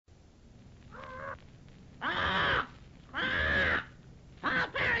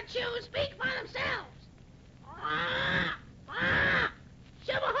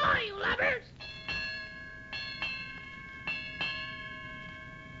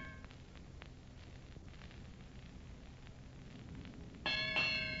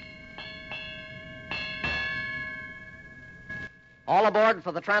All aboard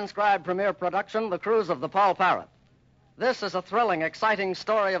for the transcribed premiere production, The Cruise of the Paul Parrot. This is a thrilling, exciting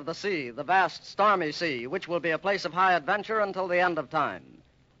story of the sea, the vast, stormy sea, which will be a place of high adventure until the end of time.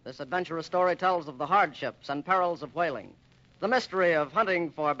 This adventurous story tells of the hardships and perils of whaling, the mystery of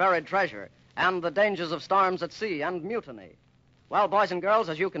hunting for buried treasure, and the dangers of storms at sea and mutiny. Well, boys and girls,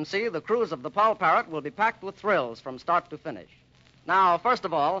 as you can see, The Cruise of the Paul Parrot will be packed with thrills from start to finish. Now, first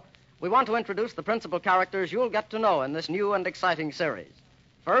of all, we want to introduce the principal characters you'll get to know in this new and exciting series.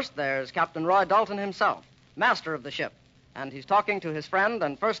 First, there's Captain Roy Dalton himself, master of the ship, and he's talking to his friend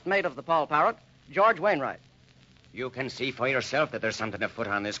and first mate of the Paul Parrot, George Wainwright. You can see for yourself that there's something afoot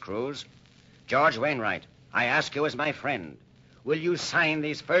on this cruise. George Wainwright, I ask you as my friend, will you sign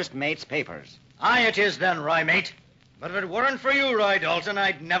these first mate's papers? Aye, it is then, Roy, mate. But if it weren't for you, Roy Dalton,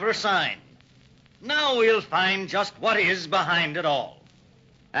 I'd never sign. Now we'll find just what is behind it all.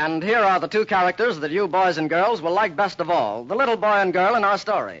 And here are the two characters that you boys and girls will like best of all, the little boy and girl in our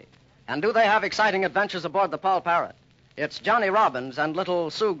story. And do they have exciting adventures aboard the Paul Parrot? It's Johnny Robbins and little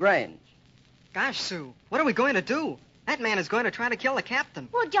Sue Grange. Gosh, Sue, what are we going to do? That man is going to try to kill the captain.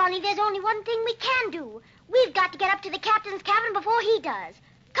 Well, Johnny, there's only one thing we can do. We've got to get up to the captain's cabin before he does.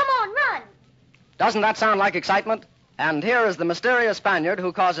 Come on, run. Doesn't that sound like excitement? And here is the mysterious Spaniard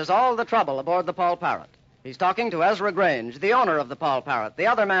who causes all the trouble aboard the Paul Parrot. He's talking to Ezra Grange, the owner of the Paul Parrot, the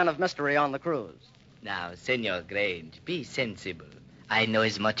other man of mystery on the cruise. Now, Senor Grange, be sensible. I know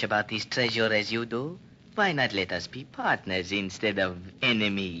as much about this treasure as you do. Why not let us be partners instead of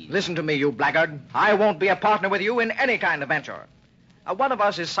enemies? Listen to me, you blackguard. I won't be a partner with you in any kind of venture. One of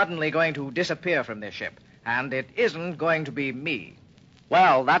us is suddenly going to disappear from this ship, and it isn't going to be me.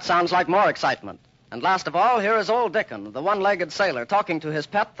 Well, that sounds like more excitement. And last of all, here is old Dickon, the one-legged sailor, talking to his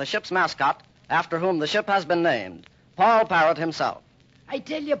pet, the ship's mascot, after whom the ship has been named, Paul Parrot himself. I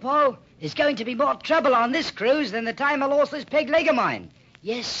tell you, Paul, there's going to be more trouble on this cruise than the time I lost this peg leg of mine.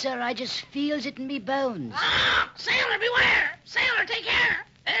 Yes, sir, I just feels it in me bones. Ah! Sailor, beware! Sailor, take care!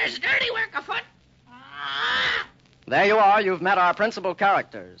 There's dirty work afoot! Ah! There you are. You've met our principal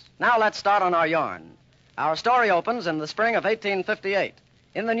characters. Now let's start on our yarn. Our story opens in the spring of 1858,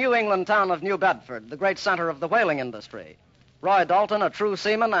 in the New England town of New Bedford, the great center of the whaling industry. Roy Dalton, a true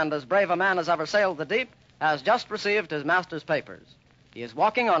seaman and as brave a man as ever sailed the deep, has just received his master's papers. He is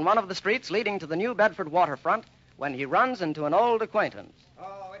walking on one of the streets leading to the New Bedford waterfront when he runs into an old acquaintance.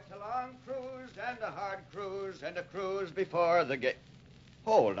 Oh, it's a long cruise and a hard cruise and a cruise before the gate.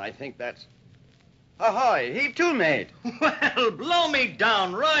 Hold, I think that's... Ahoy, heave to, mate. Well, blow me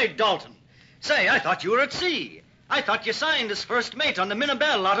down, Roy Dalton. Say, I thought you were at sea. I thought you signed as first mate on the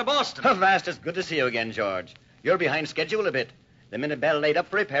Minabelle out of Boston. Avast, it's good to see you again, George. You're behind schedule a bit. The Minabelle laid up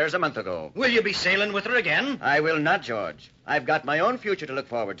for repairs a month ago. Will you be sailing with her again? I will not, George. I've got my own future to look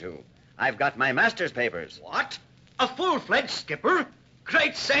forward to. I've got my master's papers. What? A full-fledged skipper?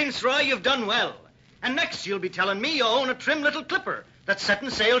 Great saints, Roy, you've done well. And next you'll be telling me you own a trim little clipper that's setting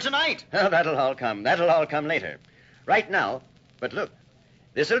sail tonight. Oh, that'll all come. That'll all come later. Right now, but look,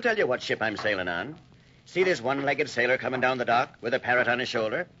 this'll tell you what ship I'm sailing on. See this one-legged sailor coming down the dock with a parrot on his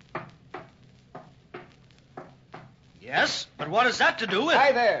shoulder? Yes, but what has that to do with...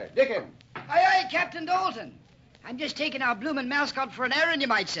 Hi there, Dickon. Aye, Captain Dalton. I'm just taking our bloomin' mascot for an errand, you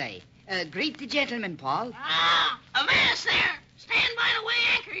might say. Greet the gentleman, Paul. Ah! Avast there! Stand by the way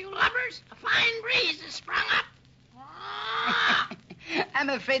anchor, you lubbers! A fine breeze has sprung up! Ah! I'm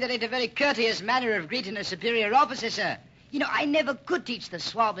afraid that ain't a very courteous manner of greeting a superior officer, sir. You know, I never could teach the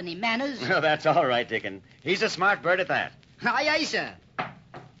swab any manners. Oh, that's all right, Dickon. He's a smart bird at that. Aye, sir.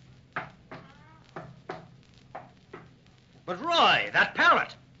 But, Roy, that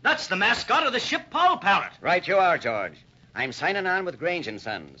parrot, that's the mascot of the ship Paul Parrot. Right you are, George. I'm signing on with Grange and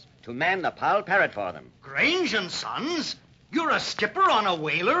Sons to man the Paul Parrot for them. Grange and Sons? You're a skipper on a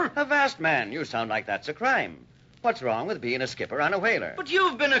whaler? Avast, man, you sound like that's a crime. What's wrong with being a skipper on a whaler? But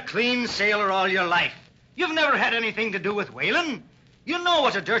you've been a clean sailor all your life. You've never had anything to do with whaling. You know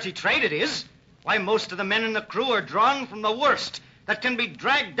what a dirty trade it is. Why, most of the men in the crew are drawn from the worst that can be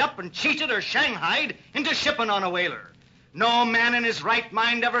dragged up and cheated or shanghaied into shipping on a whaler. No man in his right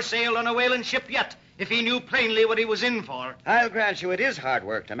mind ever sailed on a whaling ship yet if he knew plainly what he was in for. I'll grant you it is hard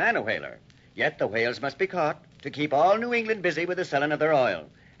work to man a whaler. Yet the whales must be caught to keep all New England busy with the selling of their oil.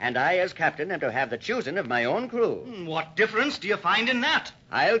 And I, as captain, am to have the choosing of my own crew. What difference do you find in that?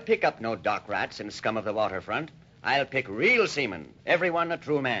 I'll pick up no dock rats and scum of the waterfront. I'll pick real seamen, everyone a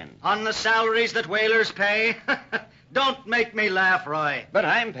true man. On the salaries that whalers pay? Don't make me laugh, Roy. But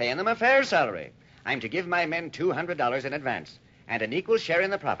I'm paying them a fair salary. I'm to give my men $200 in advance, and an equal share in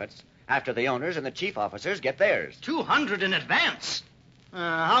the profits after the owners and the chief officers get theirs. $200 in advance?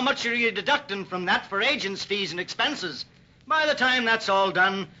 How much are you deducting from that for agents' fees and expenses? By the time that's all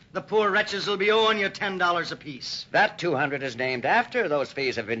done, the poor wretches will be owing you $10 apiece. That 200 is named after those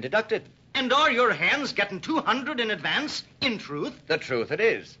fees have been deducted. And are your hands getting 200 in advance, in truth? The truth it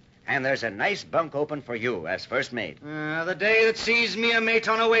is. And there's a nice bunk open for you as first mate. The day that sees me a mate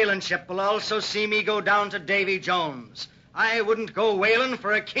on a whaling ship will also see me go down to Davy Jones. I wouldn't go whaling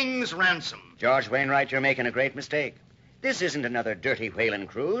for a king's ransom. George Wainwright, you're making a great mistake. This isn't another dirty whaling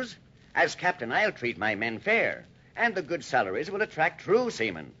cruise. As captain, I'll treat my men fair. And the good salaries will attract true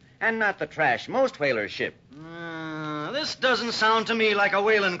seamen, and not the trash most whalers ship. This doesn't sound to me like a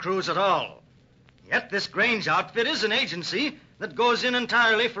whaling cruise at all. Yet this Grange outfit is an agency that goes in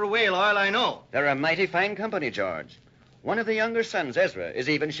entirely for whale oil, I know. They're a mighty fine company, George. One of the younger sons, Ezra, is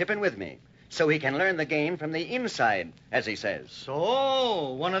even shipping with me, so he can learn the game from the inside, as he says. So,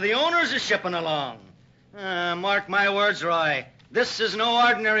 one of the owners is shipping along. Mark my words, Roy. This is no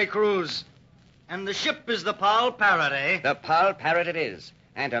ordinary cruise. And the ship is the Parrot, eh? The Parrot it is,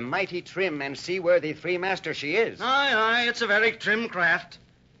 and a mighty trim and seaworthy three-master she is. Aye, it's a very trim craft.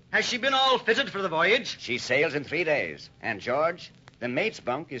 Has she been all fitted for the voyage? She sails in 3 days. And, George, the mate's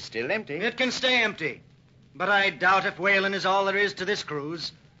bunk is still empty. It can stay empty. But I doubt if whaling is all there is to this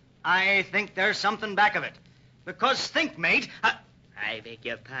cruise. I think there's something back of it. Because think, mate, I beg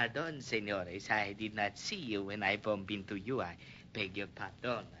your pardon, senores. I did not see you when I bumped into you. I beg your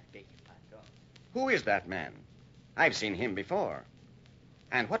pardon. I beg your pardon. Who is that man? I've seen him before.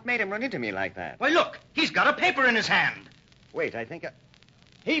 And what made him run into me like that? Why, look, he's got a paper in his hand. Wait, I think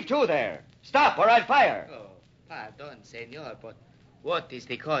Heave to there. Stop, or I'll fire. Oh, pardon, senor, but what is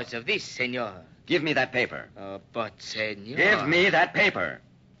the cause of this, senor? Give me that paper. But, senor... Give me that paper.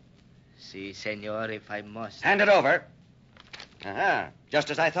 Si, senor, if I must. Hand it over. Aha, just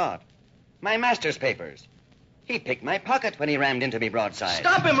as I thought. My master's papers. He picked my pocket when he rammed into me broadside.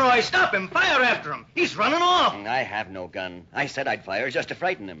 Stop him, Roy, stop him. Fire after him. He's running off. I have no gun. I said I'd fire just to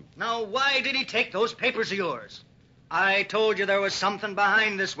frighten him. Now, why did he take those papers of yours? I told you there was something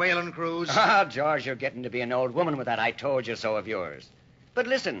behind this whaling cruise. Ah, George, you're getting to be an old woman with that I told you so of yours. But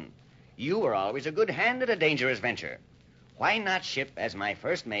listen, you were always a good hand at a dangerous venture. Why not ship as my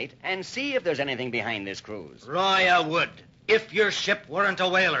first mate and see if there's anything behind this cruise? Roy, I would, if your ship weren't a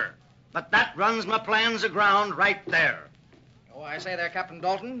whaler. But that runs my plans aground right there. Oh, I say there, Captain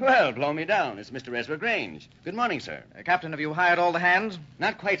Dalton. Well, blow me down. It's Mr. Ezra Grange. Good morning, sir. Captain, have you hired all the hands?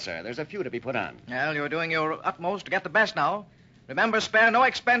 Not quite, sir. There's a few to be put on. Well, you're doing your utmost to get the best now. Remember, spare no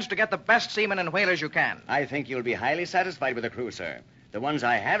expense to get the best seamen and whalers you can. I think you'll be highly satisfied with the crew, sir. The ones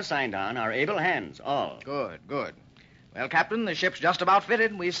I have signed on are able hands, all. Good, good. Well, Captain, the ship's just about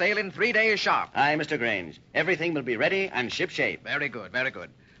fitted. We sail in 3 days sharp. Aye, Mr. Grange. Everything will be ready and shipshape. Very good, very good.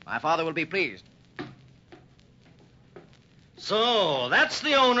 My father will be pleased. So, that's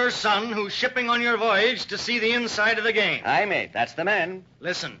the owner's son who's shipping on your voyage to see the inside of the game. Aye, mate. That's the man.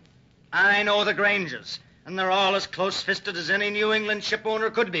 Listen, I know the Granges, and they're all as close-fisted as any New England ship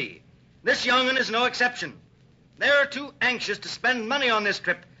owner could be. This young'un is no exception. They're too anxious to spend money on this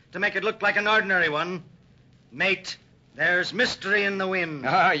trip to make it look like an ordinary one. Mate, there's mystery in the wind.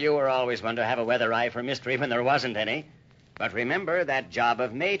 Ah, you were always one to have a weather eye for mystery when there wasn't any. But remember, that job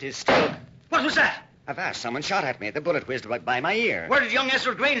of mate is still... What was that? Avast, someone shot at me. The bullet whizzed right by my ear. Where did young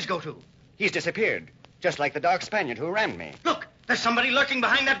Ezra Grange go to? He's disappeared, just like the dark Spaniard who rammed me. Look, there's somebody lurking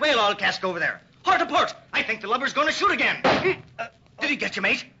behind that whale oil cask over there. Hard to port. I think the lubber's going to shoot again. Did he get you,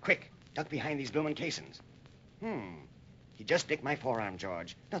 mate? Quick, duck behind these bloomin' casings. He just nicked my forearm,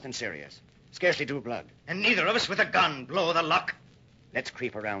 George. Nothing serious. Scarcely drew blood. And neither of us with a gun. Blow the luck. Let's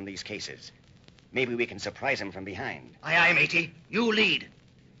creep around these cases. Maybe we can surprise him from behind. Aye, aye, matey. You lead.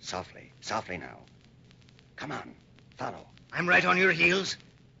 Softly, softly now. Come on, follow. I'm right on your heels.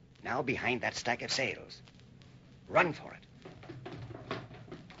 Now behind that stack of sails. Run for it.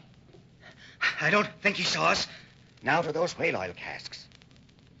 I don't think he saw us. Now to those whale oil casks.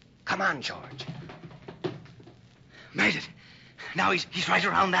 Come on, George. Made it. Now he's right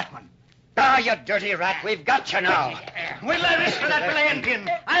around that one. Ah, you dirty rat. We've got you now. What'll I risk for that belaying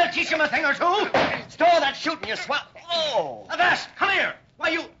pin? I'll teach him a thing or two. Stow that shooting, you swell. Oh! Avast, come here. Why,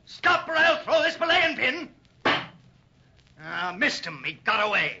 you stop or I'll throw this belaying pin. Missed him. He got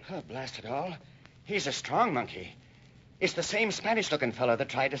away. Oh, blast it all. He's a strong monkey. It's the same Spanish-looking fellow that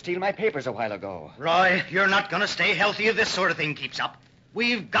tried to steal my papers a while ago. Roy, you're not going to stay healthy if this sort of thing keeps up.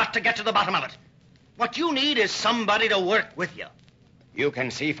 We've got to get to the bottom of it. What you need is somebody to work with you. You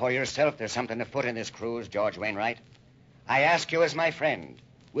can see for yourself there's something afoot in this cruise, George Wainwright. I ask you as my friend,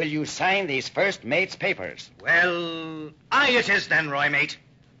 will you sign these first mate's papers? Well, aye it is then, Roy, mate.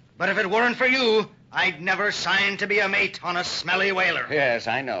 But if it weren't for you, I'd never sign to be a mate on a smelly whaler. Yes,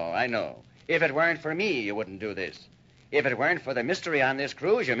 I know. If it weren't for me, you wouldn't do this. If it weren't for the mystery on this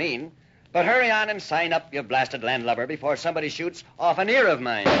cruise, you mean. But hurry on and sign up, you blasted landlubber, before somebody shoots off an ear of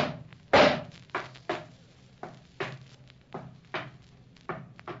mine.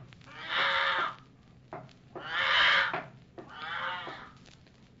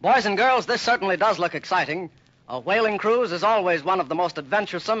 Boys and girls, this certainly does look exciting. A whaling cruise is always one of the most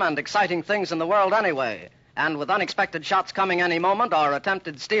adventuresome and exciting things in the world anyway. And with unexpected shots coming any moment or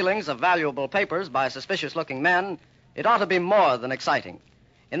attempted stealings of valuable papers by suspicious-looking men, it ought to be more than exciting.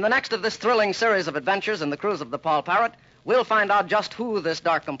 In the next of this thrilling series of adventures in the cruise of the Paul Parrot, we'll find out just who this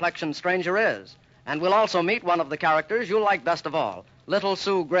dark-complexioned stranger is. And we'll also meet one of the characters you'll like best of all, Little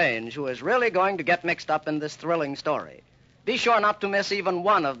Sue Grange, who is really going to get mixed up in this thrilling story. Be sure not to miss even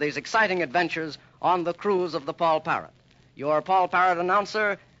one of these exciting adventures on the cruise of the Paul Parrot. Your Paul Parrot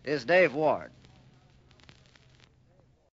announcer is Dave Ward.